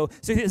here you go.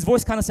 So his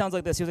voice kind of sounds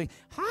like this. He was like,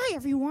 hi,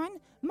 everyone.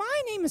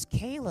 My name is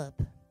Caleb,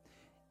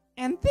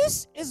 and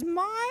these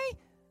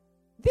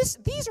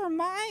are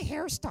my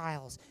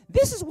hairstyles.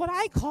 This is what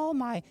I call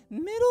my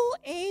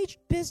middle-aged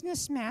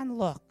businessman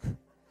look.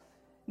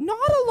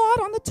 Not a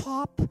lot on the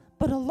top,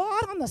 but a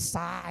lot on the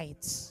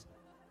sides.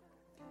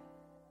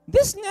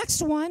 This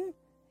next one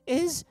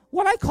is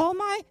what I call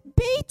my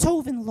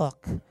Beethoven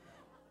look.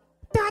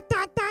 Da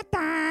da da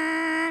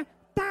da,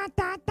 da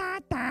da da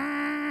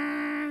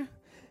da.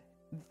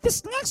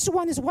 This next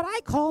one is what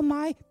I call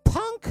my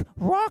punk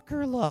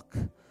rocker look.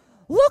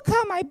 Look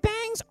how my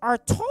bangs are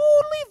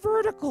totally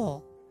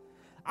vertical.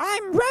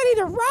 I'm ready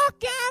to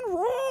rock and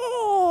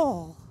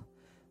roll.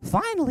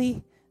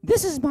 Finally,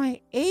 this is my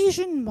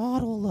Asian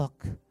model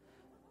look.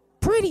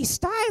 Pretty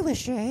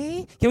stylish,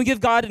 eh? Can we give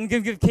God and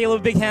give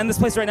Caleb a big hand in this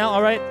place right now?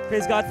 All right?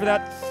 Praise God for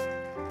that.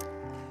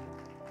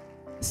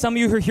 Some of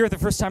you who are here the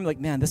first time are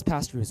like, man, this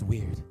pastor is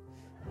weird.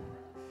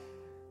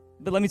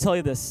 But let me tell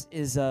you this,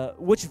 is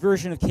which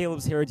version of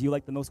Caleb's hair do you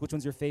like the most? Which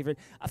one's your favorite?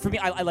 For me,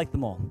 I like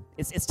them all.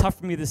 It's tough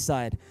for me to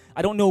decide.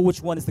 I don't know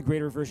which one is the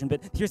greater version,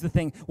 but here's the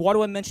thing. Why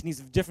do I mention these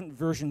different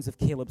versions of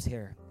Caleb's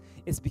hair?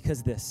 It's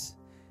because this.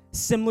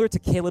 Similar to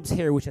Caleb's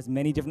hair, which has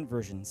many different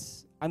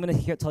versions, I'm going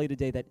to tell you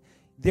today that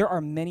there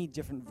are many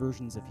different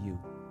versions of you,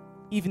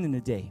 even in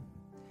a day.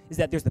 Is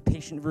that there's the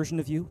patient version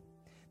of you.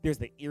 There's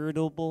the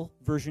irritable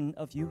version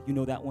of you. You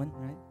know that one,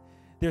 right?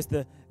 There's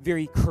the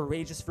very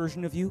courageous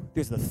version of you.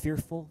 There's the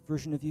fearful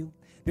version of you.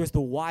 There's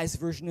the wise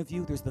version of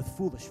you. There's the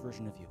foolish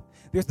version of you.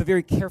 There's the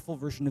very careful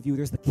version of you.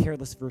 There's the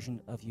careless version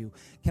of you.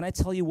 Can I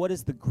tell you what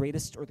is the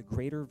greatest or the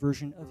greater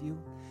version of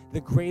you? The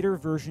greater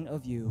version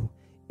of you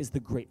is the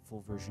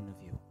grateful version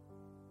of you.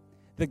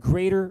 The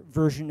greater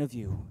version of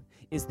you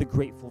is the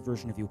grateful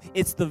version of you.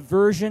 It's the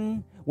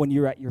version when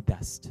you're at your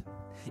best.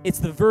 It's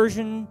the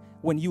version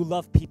when you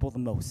love people the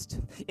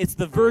most. It's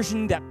the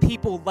version that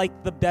people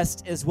like the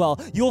best as well.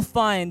 You'll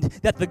find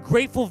that the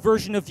grateful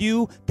version of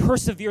you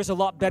perseveres a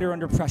lot better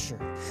under pressure.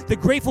 The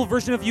grateful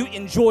version of you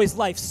enjoys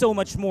life so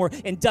much more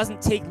and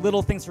doesn't take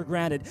little things for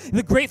granted.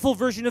 The grateful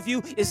version of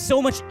you is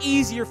so much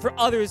easier for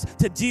others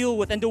to deal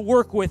with and to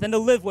work with and to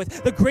live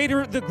with. The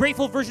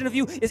grateful version of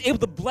you is able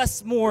to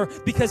bless more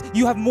because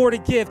you have more to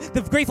give.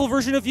 The grateful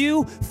version of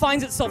you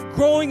finds itself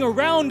growing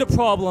around a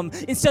problem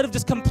instead of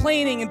just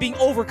complaining and being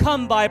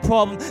overcome by a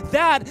problem.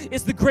 That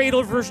is the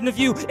greater version of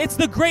you. It's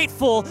the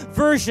grateful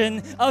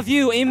version of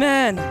you.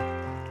 Amen.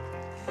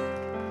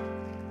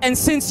 And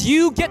since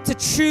you get to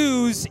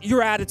choose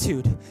your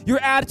attitude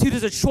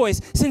is a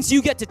choice. Since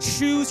you get to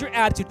choose your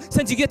attitude,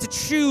 since you get to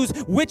choose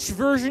which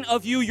version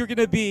of you you're going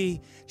to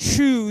be,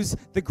 choose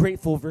the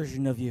grateful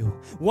version of you.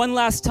 One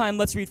last time,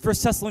 let's read 1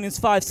 Thessalonians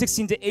 5,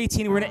 16 to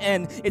 18. We're going to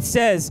end. It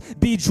says,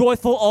 be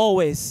joyful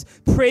always,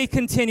 pray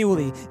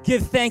continually,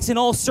 give thanks in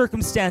all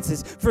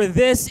circumstances, for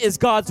this is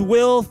God's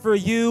will for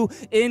you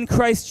in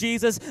Christ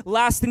Jesus.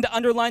 Last thing to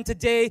underline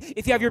today,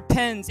 if you have your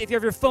pens, if you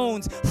have your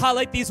phones,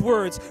 highlight these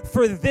words,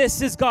 for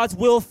this is God's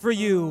will for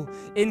you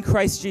in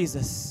Christ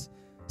Jesus.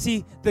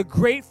 See, the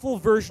grateful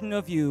version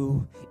of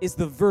you is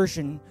the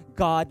version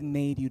God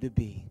made you to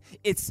be.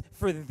 It's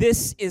for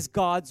this is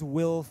God's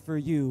will for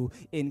you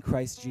in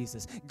Christ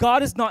Jesus.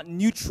 God is not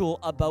neutral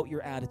about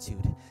your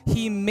attitude.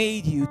 He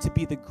made you to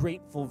be the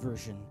grateful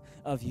version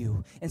of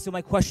you. And so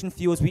my question for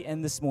you as we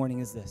end this morning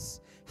is this.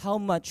 How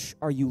much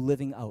are you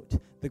living out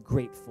the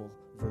grateful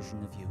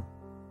version of you?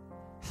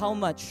 How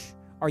much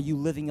are you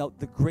living out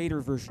the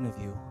greater version of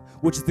you,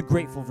 which is the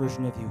grateful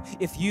version of you?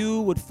 If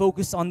you would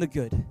focus on the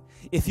good,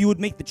 if you would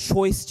make the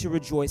choice to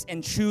rejoice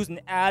and choose an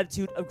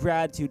attitude of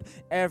gratitude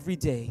every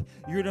day,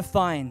 you're going to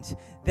find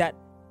that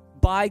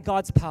by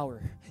God's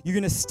power, you're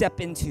going to step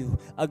into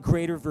a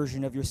greater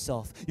version of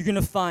yourself. You're going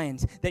to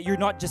find that you're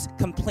not just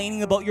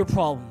complaining about your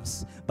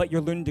problems, but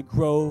you're learning to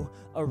grow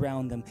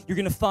around them. You're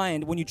going to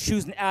find when you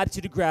choose an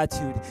attitude of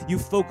gratitude, you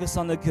focus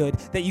on the good,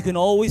 that you can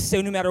always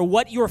say, no matter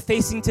what you're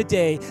facing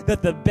today,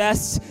 that the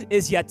best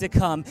is yet to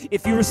come.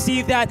 If you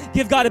receive that,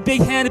 give God a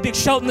big hand, a big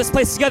shout in this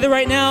place together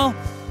right now.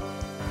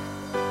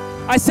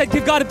 I said,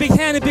 give God a big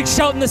hand, a big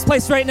shout in this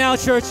place right now,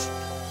 church.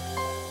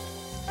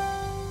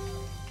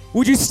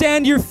 Would you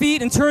stand to your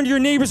feet and turn to your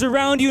neighbors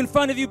around you, in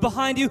front of you,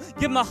 behind you,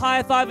 give them a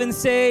high five and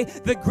say,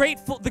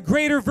 the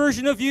greater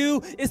version of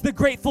you is the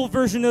grateful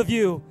version of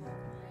you.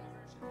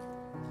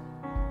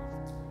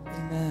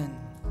 Amen.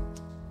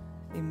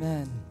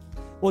 Amen.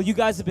 Well, you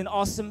guys have been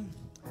awesome.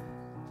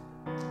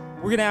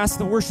 We're going to ask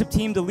the worship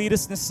team to lead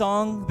us in a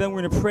song, then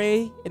we're going to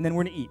pray, and then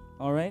we're going to eat,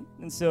 all right?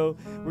 And so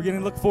we're going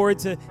to look forward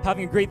to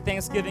having a great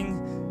Thanksgiving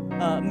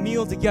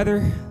meal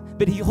together.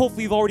 But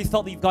hopefully you've already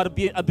felt that you've got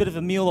a bit of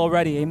a meal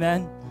already,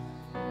 amen?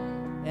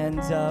 And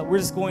we're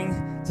just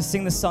going to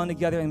sing this song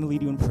together and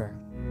lead you in prayer.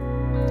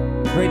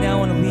 Right now, I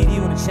want to lead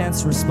you in a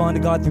chance to respond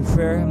to God through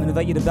prayer. I'm going to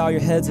invite you to bow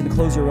your heads and to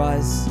close your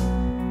eyes.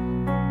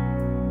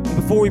 And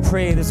before we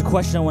pray, there's a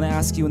question I want to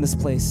ask you in this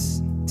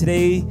place.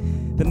 Today,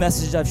 the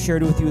message I've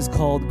shared with you is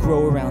called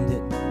Grow Around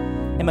It.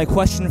 And my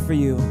question for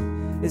you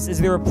is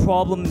there a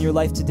problem in your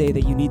life today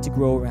that you need to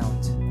grow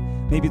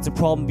around? Maybe it's a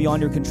problem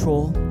beyond your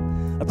control,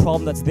 a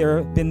problem that's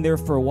been there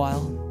for a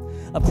while,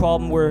 a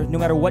problem where no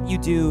matter what you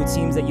do, it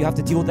seems that you have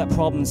to deal with that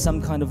problem in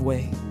some kind of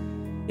way.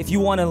 If you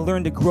want to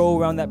learn to grow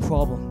around that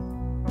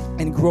problem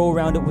and grow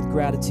around it with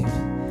gratitude,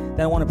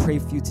 then I want to pray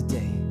for you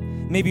today.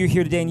 Maybe you're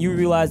here today and you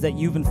realize that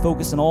you've been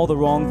focused on all the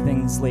wrong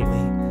things lately,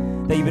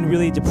 that you've been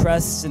really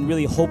depressed and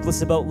really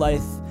hopeless about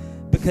life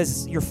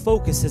because your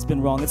focus has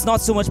been wrong. It's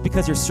not so much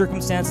because your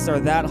circumstances are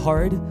that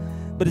hard,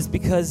 but it's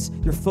because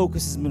your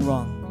focus has been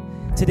wrong.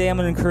 Today, I'm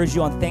going to encourage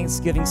you on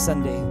Thanksgiving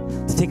Sunday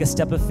to take a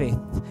step of faith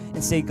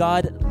and say,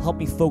 God, help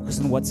me focus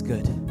on what's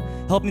good.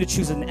 Help me to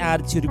choose an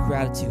attitude of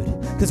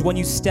gratitude. Because when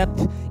you step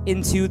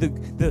into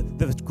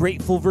the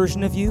grateful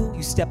version of you,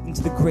 you step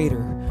into the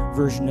greater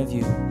version of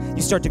you.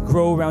 You start to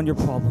grow around your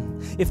problem.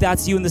 If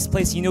that's you in this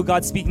place, you know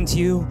God's speaking to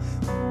you,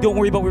 don't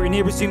worry about what your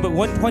neighbor's doing, but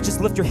why don't you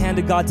just lift your hand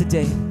to God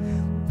today?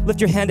 Lift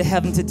your hand to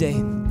heaven today.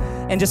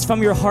 And just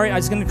from your heart, I'm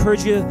just going to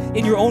encourage you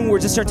in your own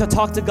words to start to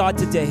talk to God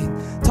today.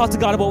 Talk to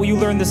God about what you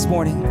learned this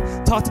morning.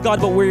 Talk to God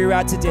about where you're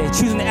at today.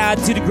 Choose an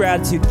attitude of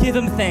gratitude. Give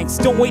Him thanks.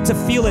 Don't wait to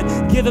feel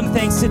it. Give Him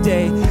thanks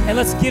today. And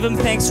let's give Him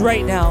thanks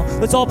right now.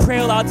 Let's all pray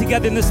aloud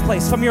together in this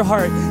place. From your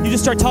heart, you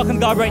just start talking to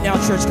God right now,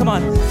 church. Come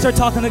on. Start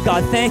talking to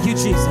God. Thank you,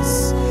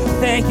 Jesus.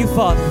 Thank you,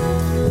 Father.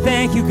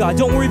 Thank you, God.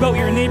 Don't worry about what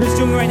your neighbor's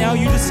doing right now.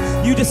 You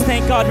just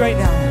thank God right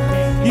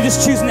now. You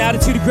just choose an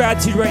attitude of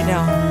gratitude right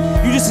now.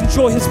 You just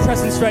enjoy His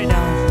presence right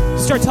now.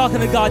 Start talking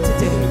to God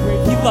today.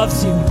 He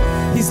loves you.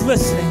 He's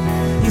listening.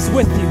 He's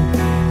with you.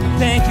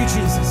 Thank you,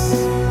 Jesus.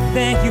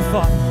 Thank you,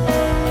 Father.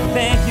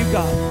 Thank you,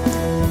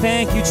 God.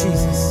 Thank you,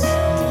 Jesus.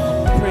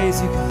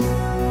 Praise you, God.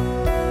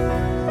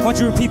 I want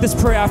you to repeat this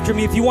prayer after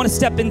me. If you want to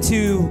step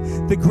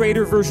into the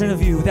greater version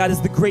of you, that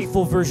is the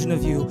grateful version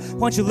of you, I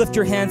want you to lift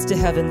your hands to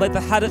heaven. Let the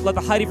height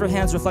of your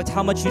hands reflect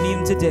how much you need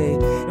Him today.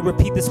 And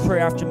repeat this prayer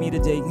after me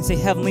today. You can say,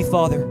 Heavenly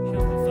Father,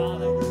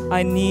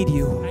 I need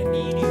you.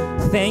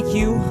 Thank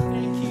you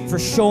for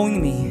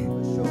showing me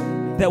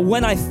that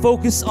when I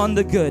focus on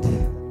the good,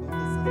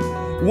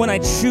 when I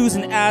choose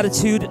an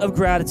attitude of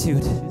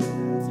gratitude,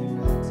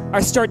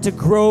 I start to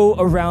grow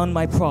around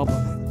my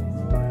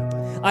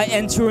problem. I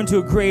enter into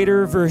a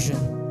greater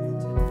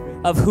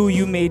version of who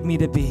you made me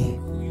to be.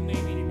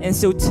 And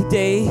so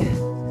today,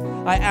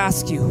 I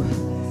ask you,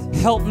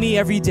 help me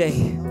every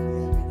day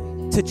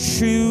to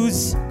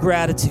choose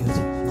gratitude,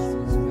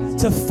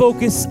 to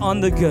focus on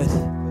the good,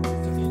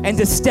 and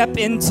to step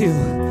into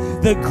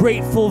the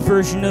grateful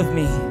version of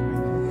me.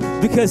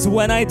 Because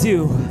when I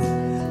do,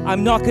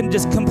 I'm not going to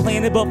just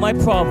complain about my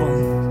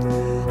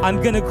problem.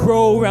 I'm going to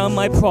grow around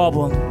my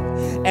problem.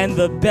 And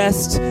the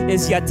best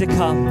is yet to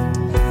come.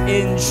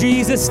 In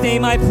Jesus'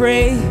 name I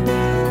pray.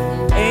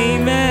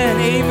 Amen,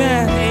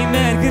 amen,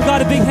 amen. Give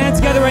God a big hand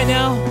together right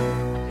now.